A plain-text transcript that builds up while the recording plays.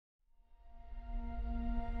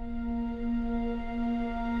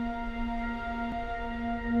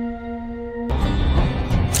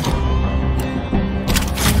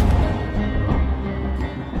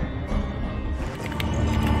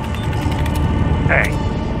Hey,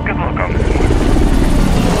 good luck on this one.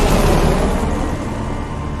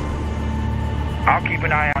 I'll keep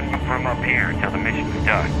an eye on you from up here until the mission's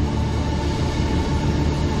done.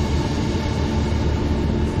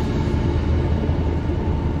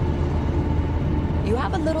 You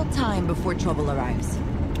have a little time before trouble arrives.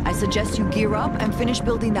 I suggest you gear up and finish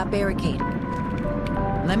building that barricade.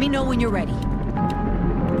 Let me know when you're ready.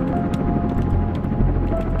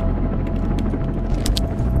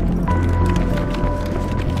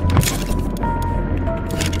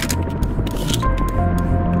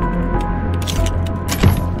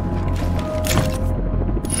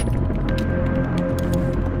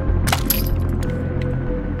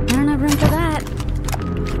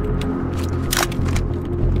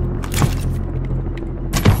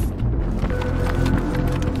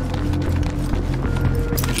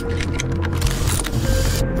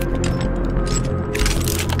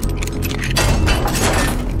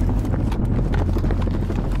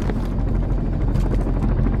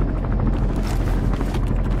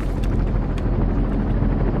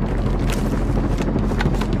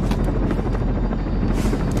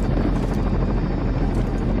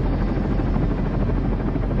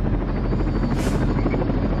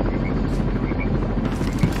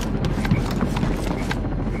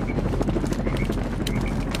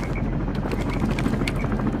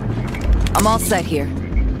 I'm all set here.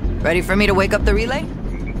 Ready for me to wake up the relay?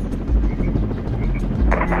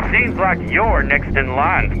 Seems like you're next in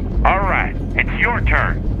line. All right, it's your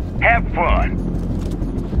turn. Have fun.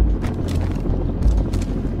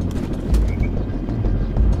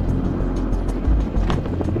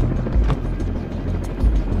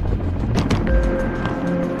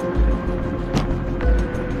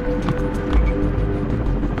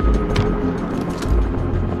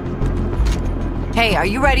 Hey, are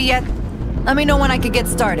you ready yet? Let me know when I could get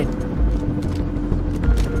started.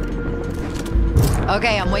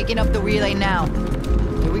 Okay, I'm waking up the relay now.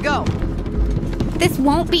 Here we go. This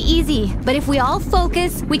won't be easy, but if we all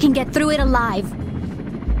focus, we can get through it alive.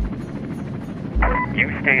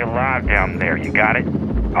 You stay alive down there, you got it?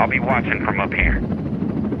 I'll be watching from up here.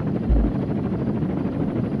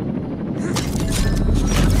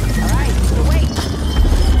 Alright, so wait.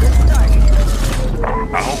 Good start.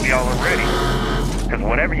 I hope y'all are ready. Because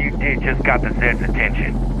whatever you did just got the Zed's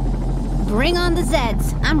attention. Bring on the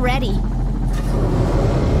Zeds. I'm ready.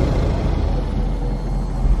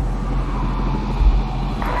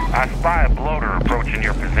 I spy a bloater approaching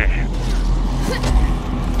your position.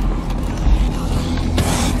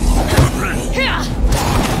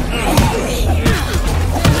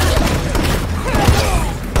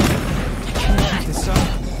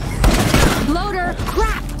 Bloater,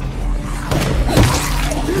 crap!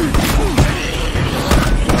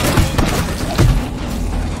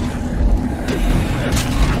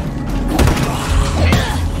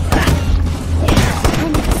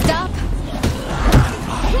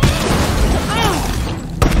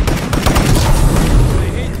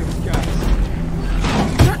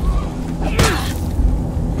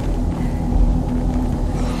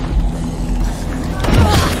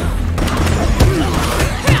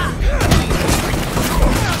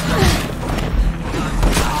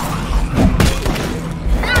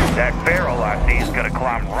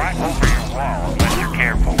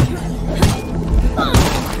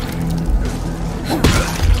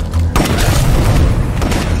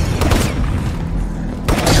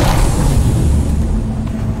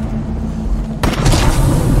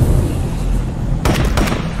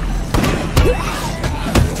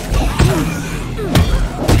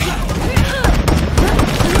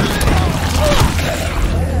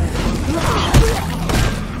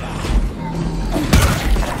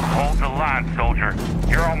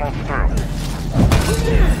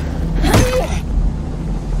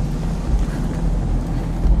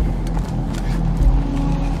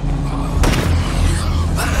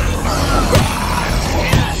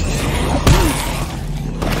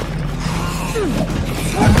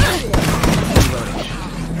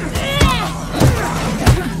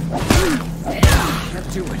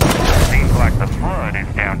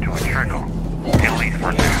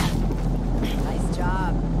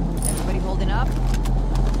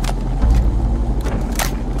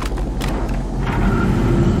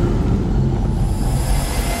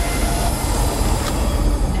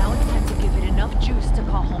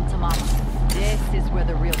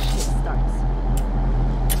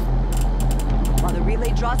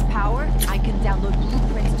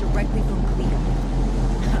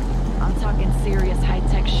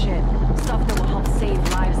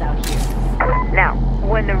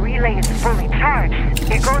 When the relay is fully charged,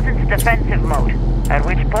 it goes into defensive mode, at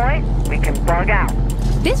which point we can bug out.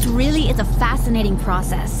 This really is a fascinating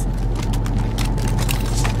process.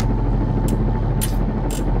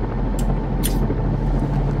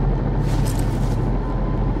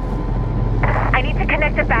 I need to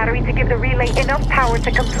connect a battery to give the relay enough power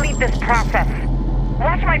to complete this process.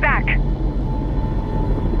 Watch my back!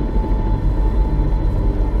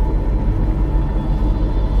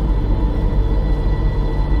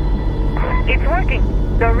 It's working!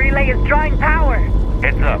 The relay is drawing power!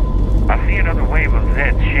 Heads up. I see another wave of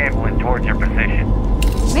Zeds shambling towards your position.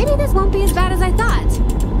 Maybe this won't be as bad as I thought.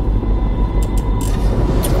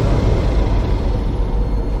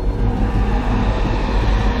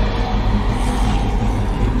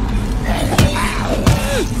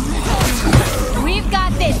 We've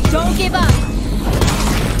got this. Don't give up.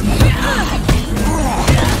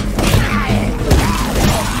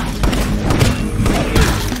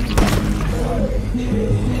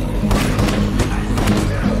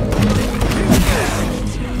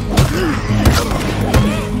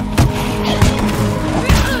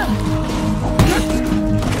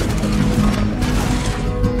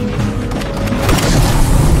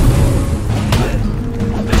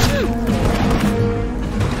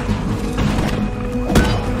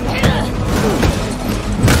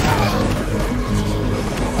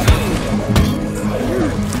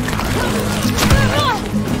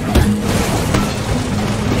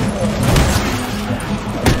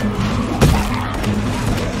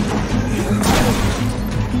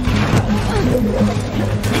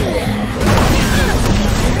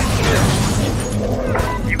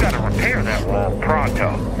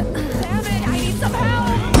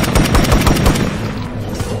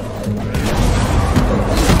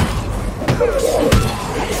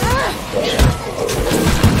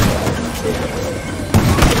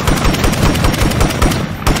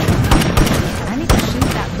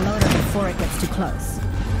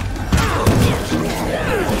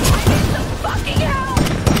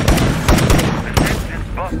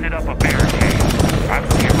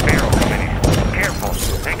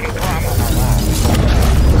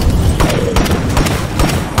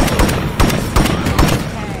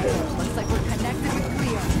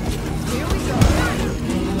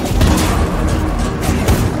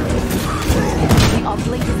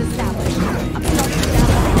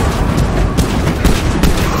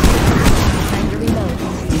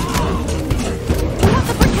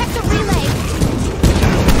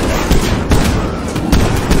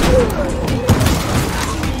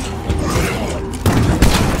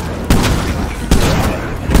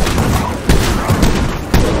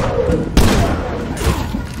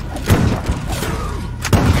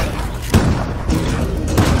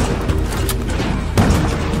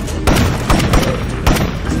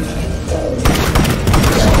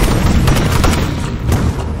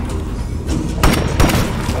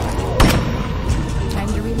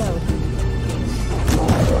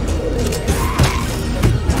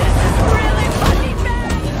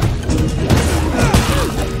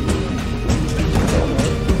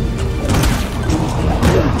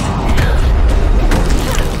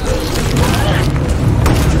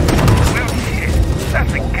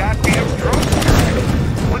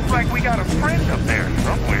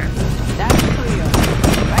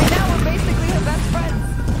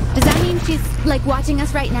 Watching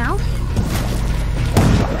us right now?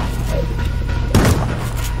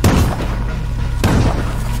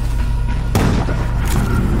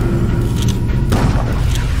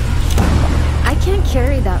 I can't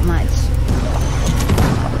carry that much.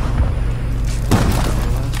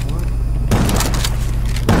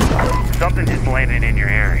 Something just landed in your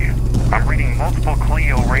area. I'm reading multiple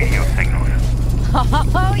Clio radio signals.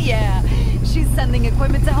 Oh yeah, she's sending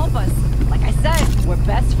equipment to help us. Like I said, we're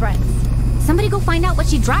best friends. Somebody go find out what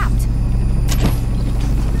she dropped.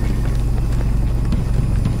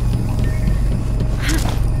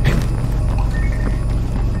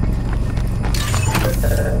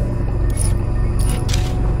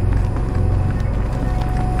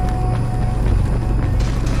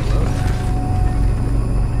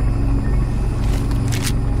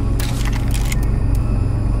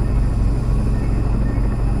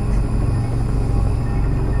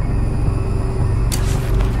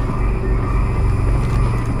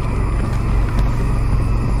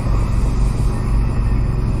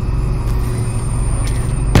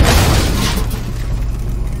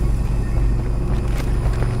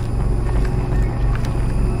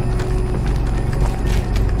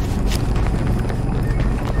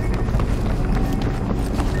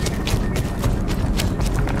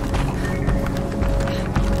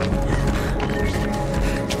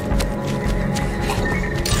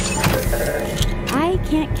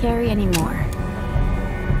 carry anymore.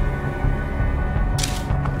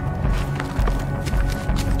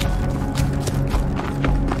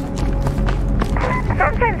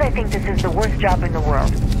 Sometimes I think this is the worst job in the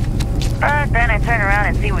world. But then I turn around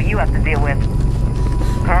and see what you have to deal with.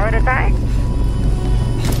 Call it a die?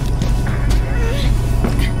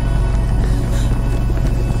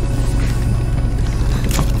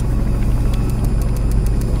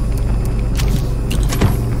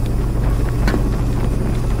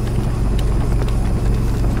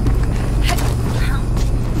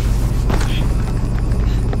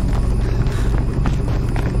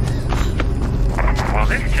 Well,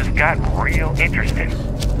 this just got real interesting.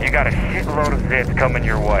 You got a shitload of Zeds coming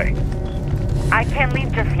your way. I can't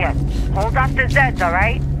leave just yet. Hold off the Zeds,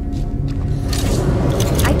 alright?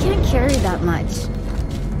 I can't carry that much.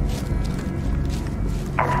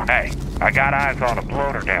 Hey, I got eyes on a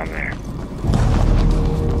bloater down there.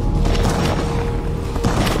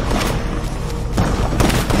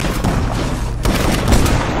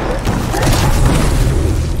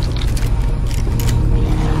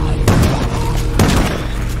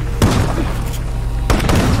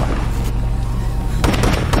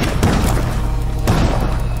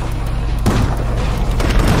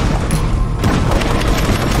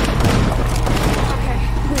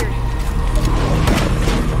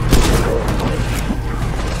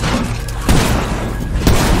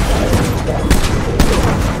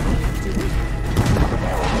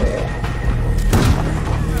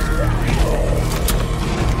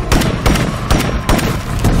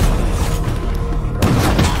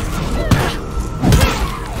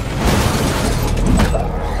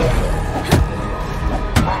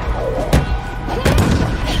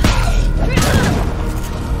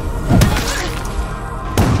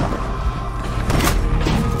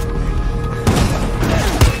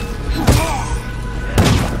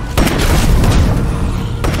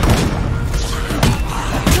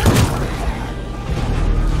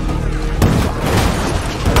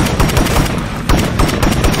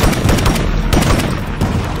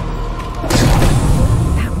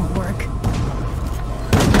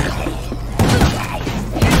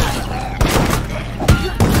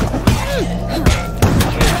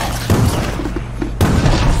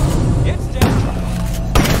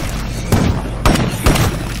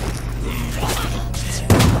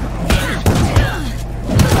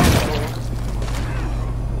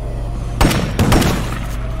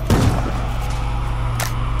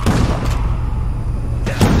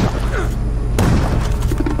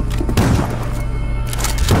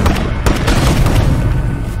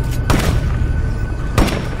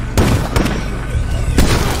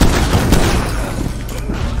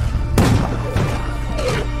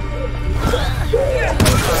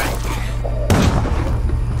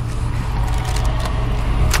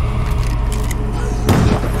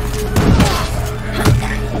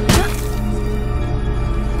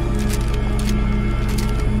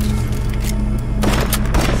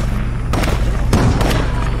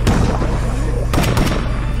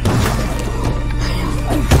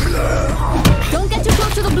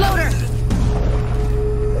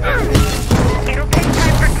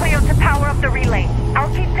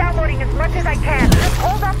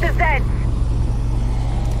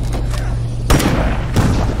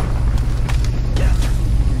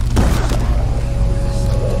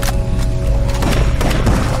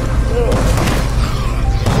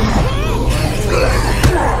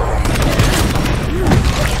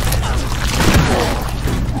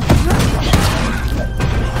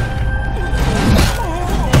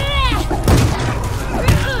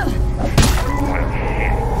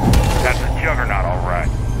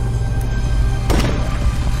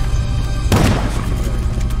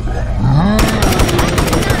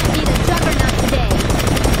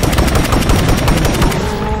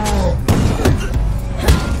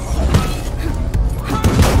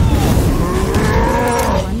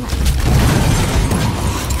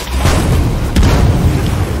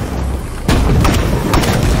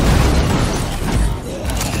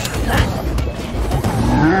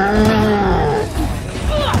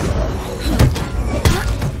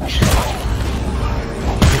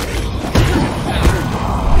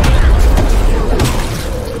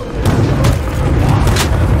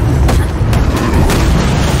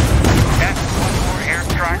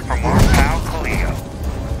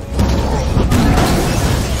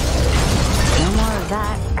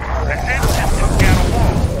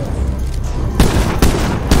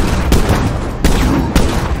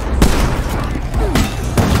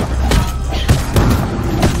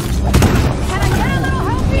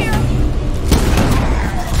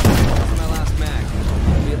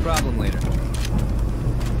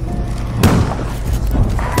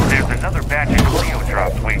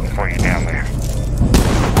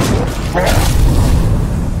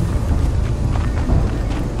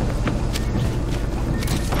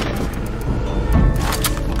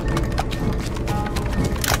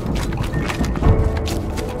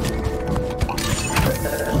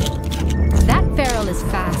 is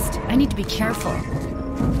fast. I need to be careful.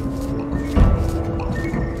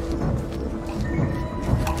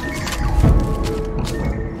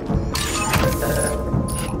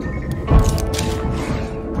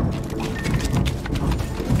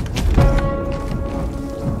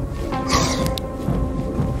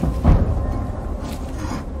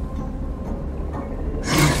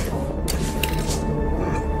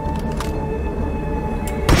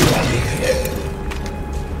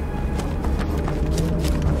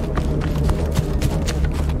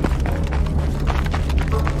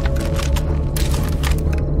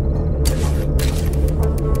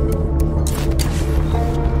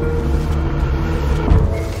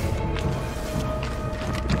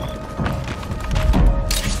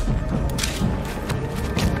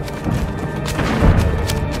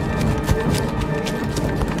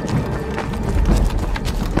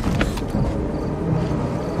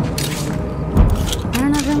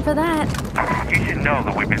 For that. You should know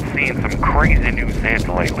that we've been seeing some crazy news heads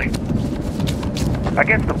lately. I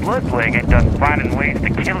guess the Blood Plague ain't done finding ways to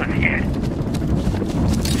kill us yet.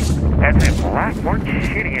 As if life weren't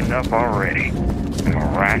shitty enough already. Am I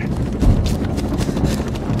right?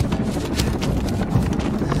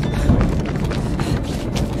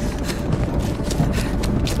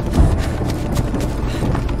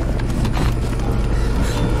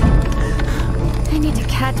 I need to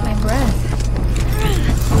catch my breath.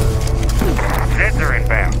 Zeds are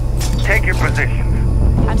inbound. Take your positions.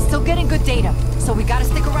 I'm still getting good data, so we gotta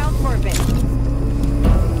stick around for a bit.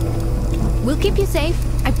 We'll keep you safe,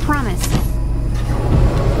 I promise.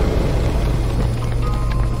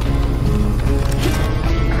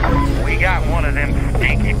 We got one of them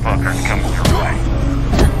stinky fuckers coming your way.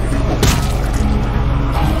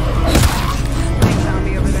 Big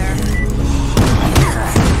zombie over there.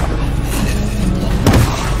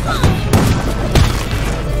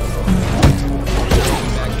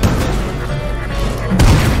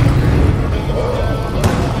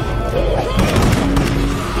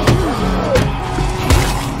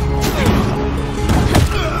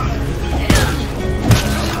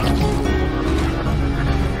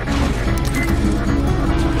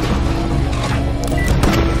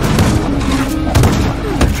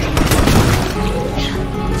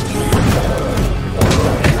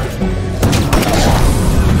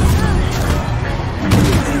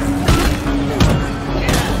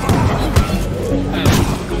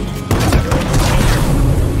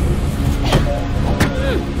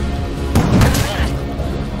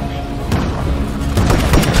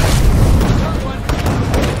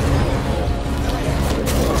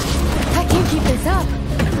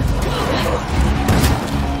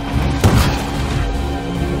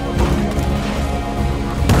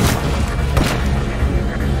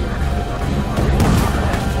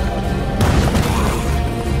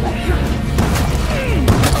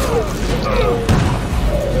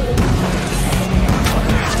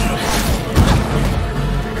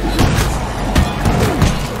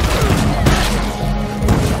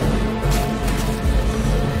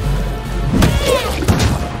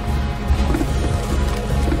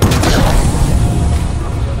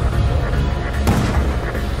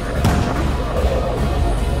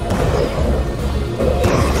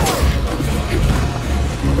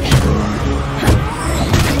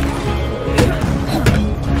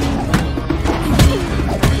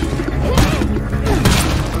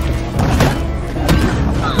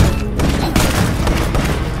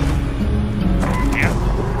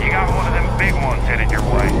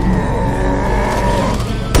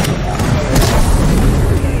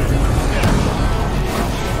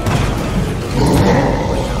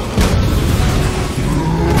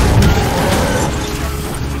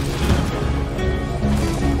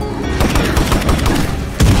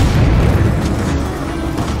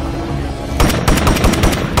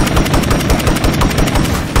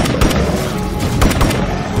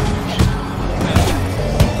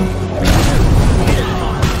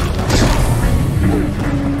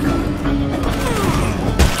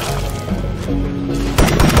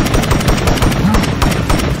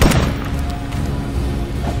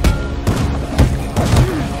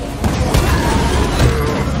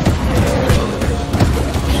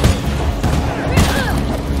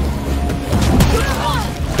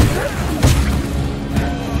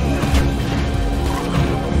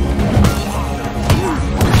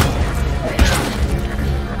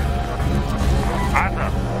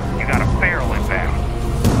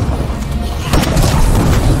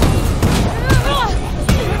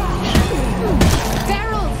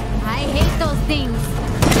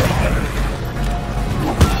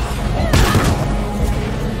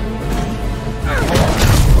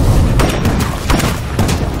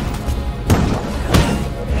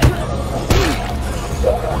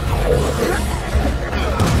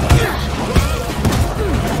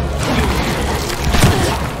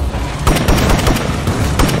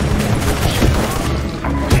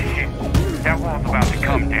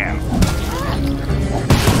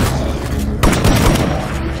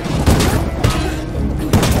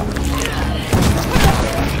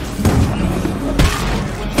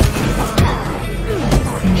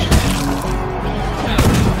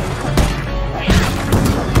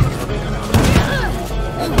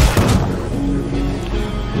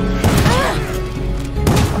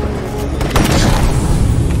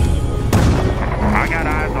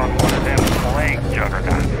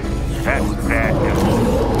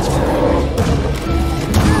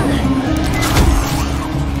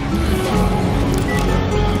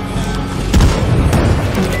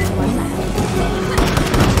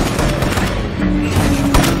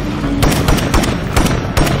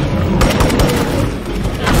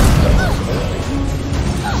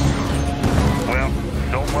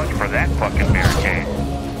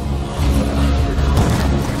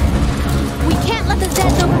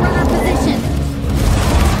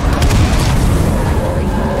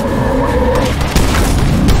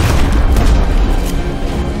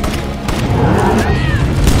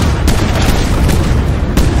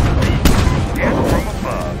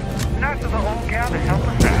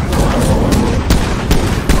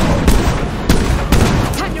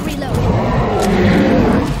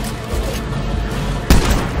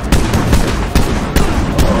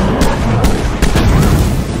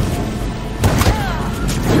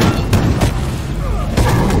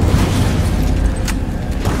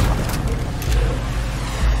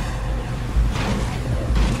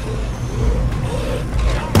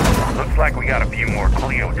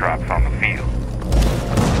 drops on the field.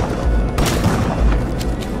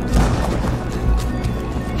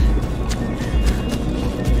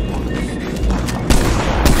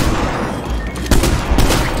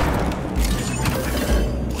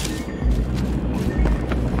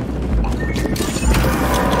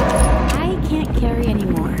 I can't carry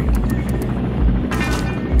anymore.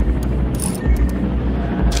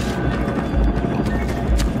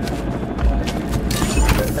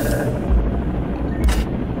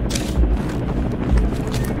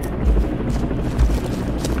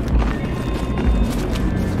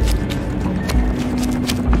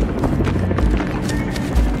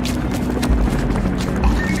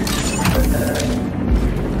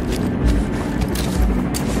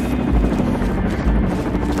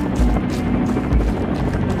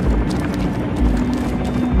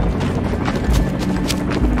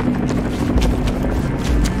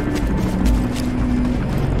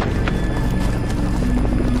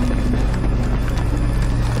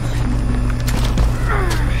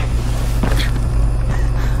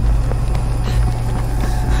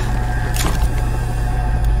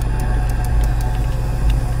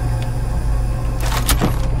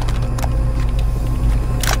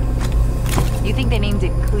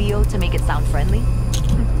 To make it sound friendly?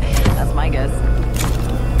 That's my guess.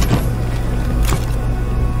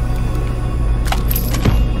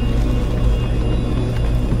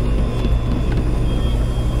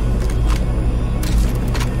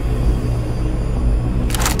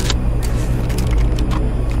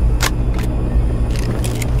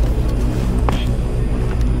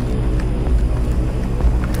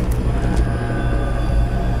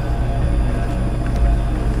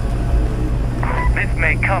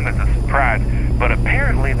 Come as a surprise, but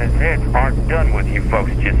apparently the Zeds aren't done with you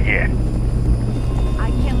folks just yet. I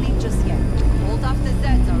can't leave just yet. Hold off the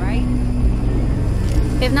Zeds, alright?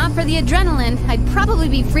 If not for the adrenaline, I'd probably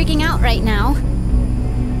be freaking out right now.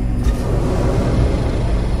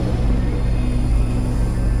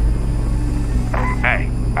 Hey,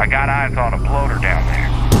 I got eyes on a bloater down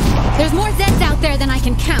there. There's more Zeds out there than I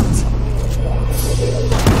can count.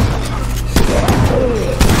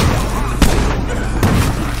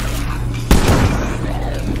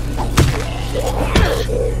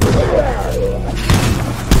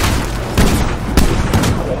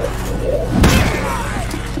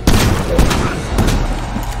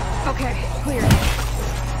 Okay, clear.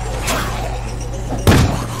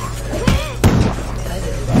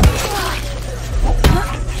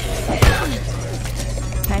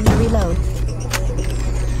 Time to reload.